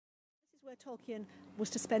where Tolkien was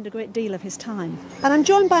to spend a great deal of his time. And I'm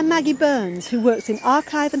joined by Maggie Burns, who works in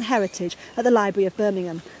Archive and Heritage at the Library of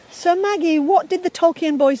Birmingham. So Maggie, what did the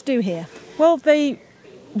Tolkien boys do here? Well, they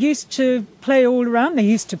used to play all around. They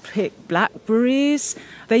used to pick blackberries,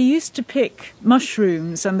 they used to pick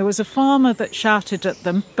mushrooms, and there was a farmer that shouted at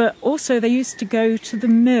them, but also they used to go to the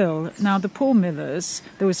mill. Now, the poor millers,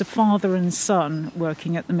 there was a father and son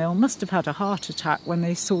working at the mill, must have had a heart attack when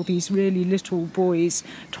they saw these really little boys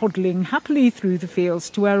toddling happily through the fields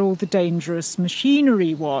to where all the dangerous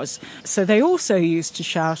machinery was. So they also used to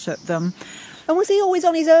shout at them. And was he always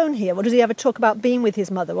on his own here, or does he ever talk about being with his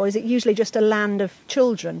mother, or is it usually just a land of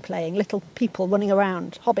children playing, little people running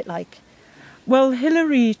around, hobbit-like? Well,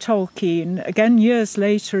 Hilary Tolkien, again years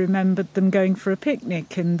later, remembered them going for a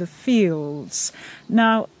picnic in the fields.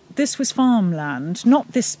 Now, this was farmland,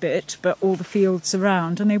 not this bit, but all the fields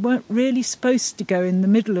around, and they weren't really supposed to go in the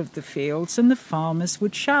middle of the fields, and the farmers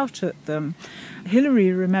would shout at them.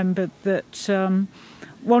 Hilary remembered that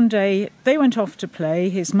one day they went off to play.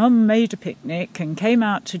 His mum made a picnic and came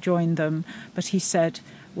out to join them, but he said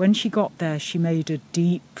when she got there she made a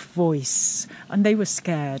deep voice, and they were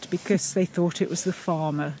scared because they thought it was the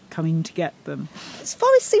farmer coming to get them.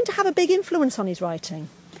 Forests seem to have a big influence on his writing.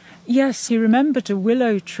 Yes, he remembered a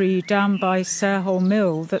willow tree down by Sarehole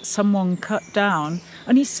Mill that someone cut down,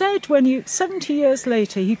 and he said 70 years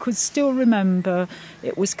later he could still remember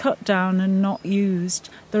it was cut down and not used.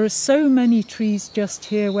 There are so many trees just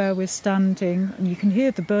here where we're standing, and you can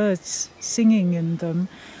hear the birds singing in them.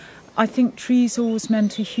 I think trees always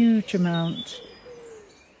meant a huge amount.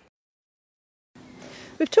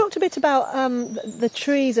 We've talked a bit about the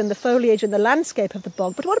trees and the foliage and the landscape of the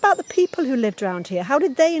bog, but what about the people who lived around here? How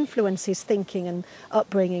did they influence his thinking and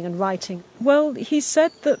upbringing and writing? Well, he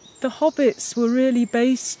said that the hobbits were really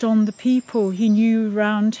based on the people he knew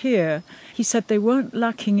round here. He said they weren't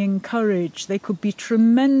lacking in courage. They could be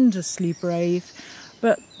tremendously brave,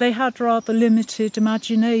 but they had rather limited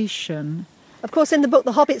imagination. Of course, in the book,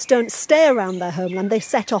 the hobbits don't stay around their homeland. They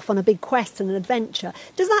set off on a big quest and an adventure.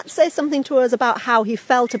 Does that say something to us about how he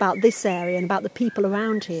felt about this area and about the people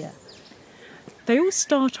around here? They all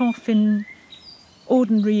start off in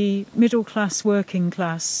ordinary middle-class,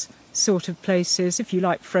 working-class sort of places. If you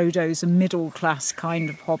like, Frodo's a middle-class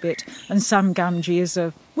kind of hobbit, and Sam Gamgee is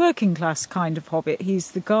a working-class kind of hobbit.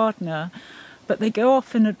 He's the gardener. But they go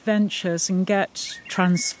off in adventures and get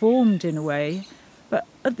transformed in a way. But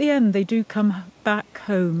at the end, they do come back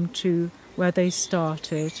home to where they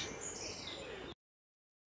started.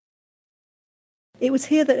 It was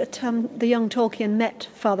here that the young Tolkien met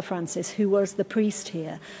Father Francis, who was the priest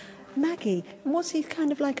here. Maggie, was he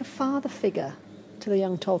kind of like a father figure to the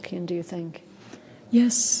young Tolkien, do you think?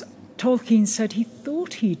 Yes, Tolkien said he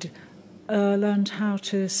thought he'd learned how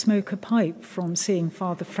to smoke a pipe from seeing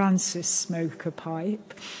Father Francis smoke a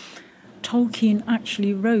pipe. Tolkien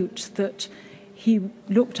actually wrote that he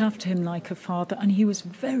looked after him like a father, and he was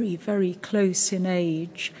very, very close in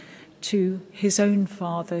age to his own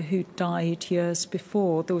father, who died years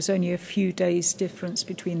before. There was only a few days' difference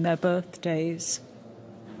between their birthdays.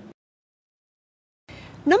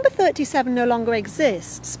 Number 37 no longer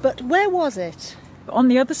exists, but where was it? On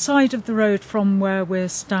the other side of the road from where we're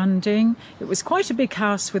standing. It was quite a big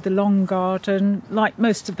house with a long garden, like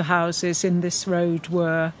most of the houses in this road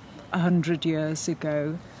were 100 years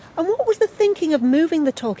ago. And what was the thinking of moving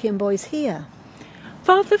the Tolkien boys here?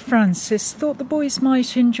 Father Francis thought the boys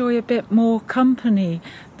might enjoy a bit more company.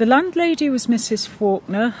 The landlady was Mrs.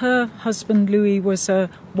 Faulkner. Her husband Louis was a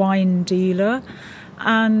wine dealer,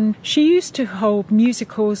 and she used to hold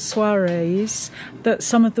musical soirees that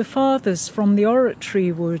some of the fathers from the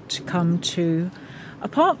oratory would come to.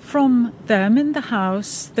 Apart from them in the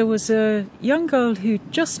house, there was a young girl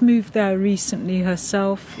who'd just moved there recently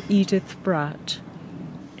herself, Edith Bratt.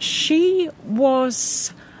 She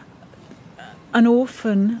was an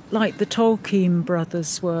orphan like the Tolkien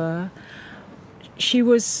brothers were. She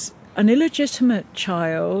was an illegitimate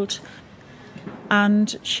child,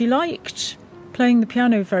 and she liked playing the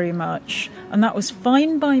piano very much, and that was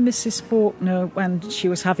fine by Mrs. Faulkner when she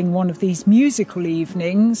was having one of these musical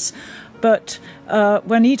evenings, but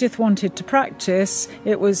when Edith wanted to practice,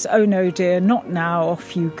 it was, oh no dear, not now,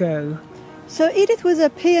 off you go. So Edith was a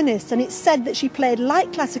pianist, and it's said that she played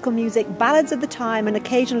light classical music, ballads of the time, and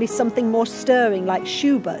occasionally something more stirring like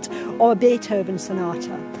Schubert or a Beethoven sonata.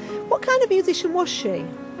 What kind of musician was she?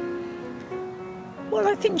 Well,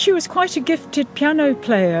 I think she was quite a gifted piano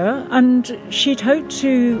player, and she'd hoped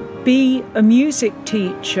to be a music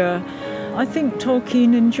teacher. I think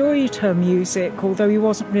Tolkien enjoyed her music, although he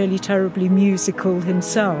wasn't really terribly musical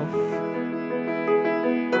himself.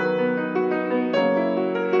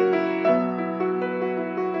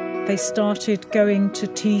 They started going to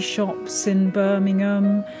tea shops in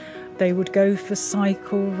Birmingham. They would go for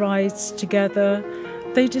cycle rides together.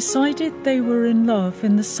 They decided they were in love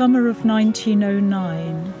in the summer of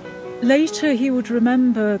 1909. Later he would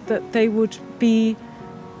remember that they would be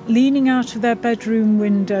leaning out of their bedroom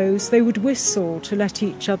windows. They would whistle to let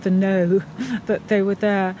each other know that they were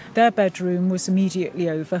there. Their bedroom was immediately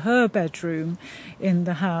over her bedroom in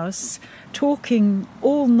the house, talking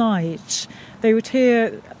all night. They would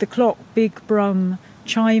hear the clock Big Brum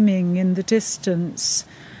chiming in the distance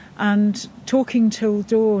and talking till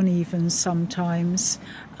dawn even sometimes.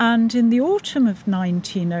 And in the autumn of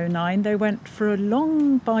 1909, they went for a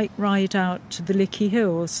long bike ride out to the Lickey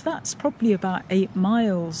Hills. That's probably about 8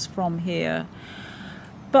 miles from here.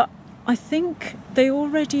 But I think they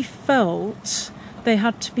already felt they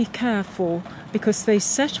had to be careful because they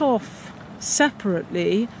set off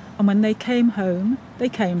separately, and when they came home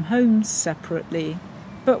separately.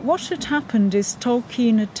 But what had happened is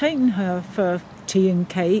Tolkien had taken her for tea and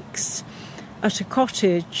cakes at a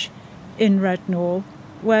cottage in Rednall,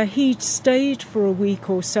 where he'd stayed for a week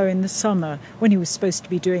or so in the summer when he was supposed to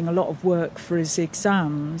be doing a lot of work for his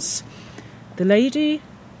exams. The lady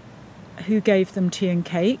who gave them tea and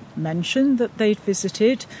cake mentioned that they'd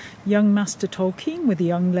visited young Master Tolkien with a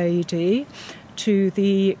young lady to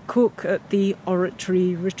the cook at the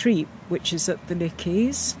Oratory Retreat, which is at the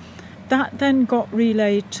Lickeys. That then got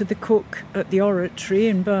relayed to the cook at the Oratory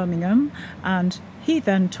in Birmingham, and he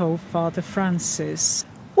then told Father Francis.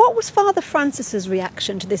 What was Father Francis's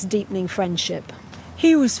reaction to this deepening friendship?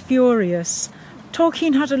 He was furious.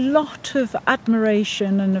 Tolkien had a lot of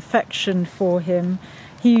admiration and affection for him.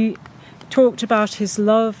 He talked about his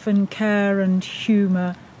love and care and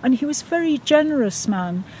humour, and he was a very generous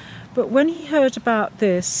man. But when he heard about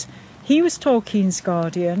this, he was Tolkien's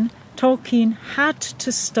guardian. Tolkien had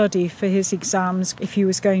to study for his exams if he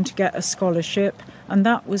was going to get a scholarship, and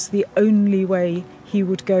that was the only way he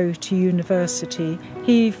would go to university.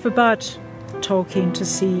 He forbade Tolkien to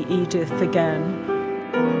see Edith again.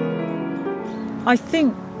 I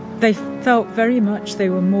think they felt very much they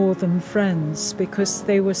were more than friends because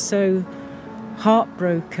they were so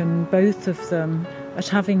heartbroken, both of them, at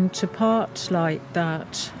having to part like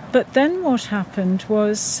that. But then what happened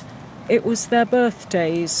was it was their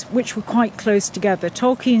birthdays, which were quite close together.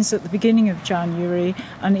 Tolkien's at the beginning of January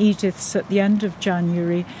and Edith's at the end of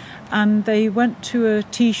January. And they went to a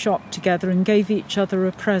tea shop together and gave each other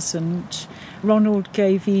a present. Ronald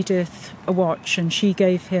gave Edith a watch and she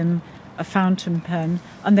gave him a fountain pen,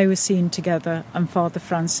 and they were seen together, and Father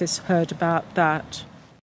Francis heard about that.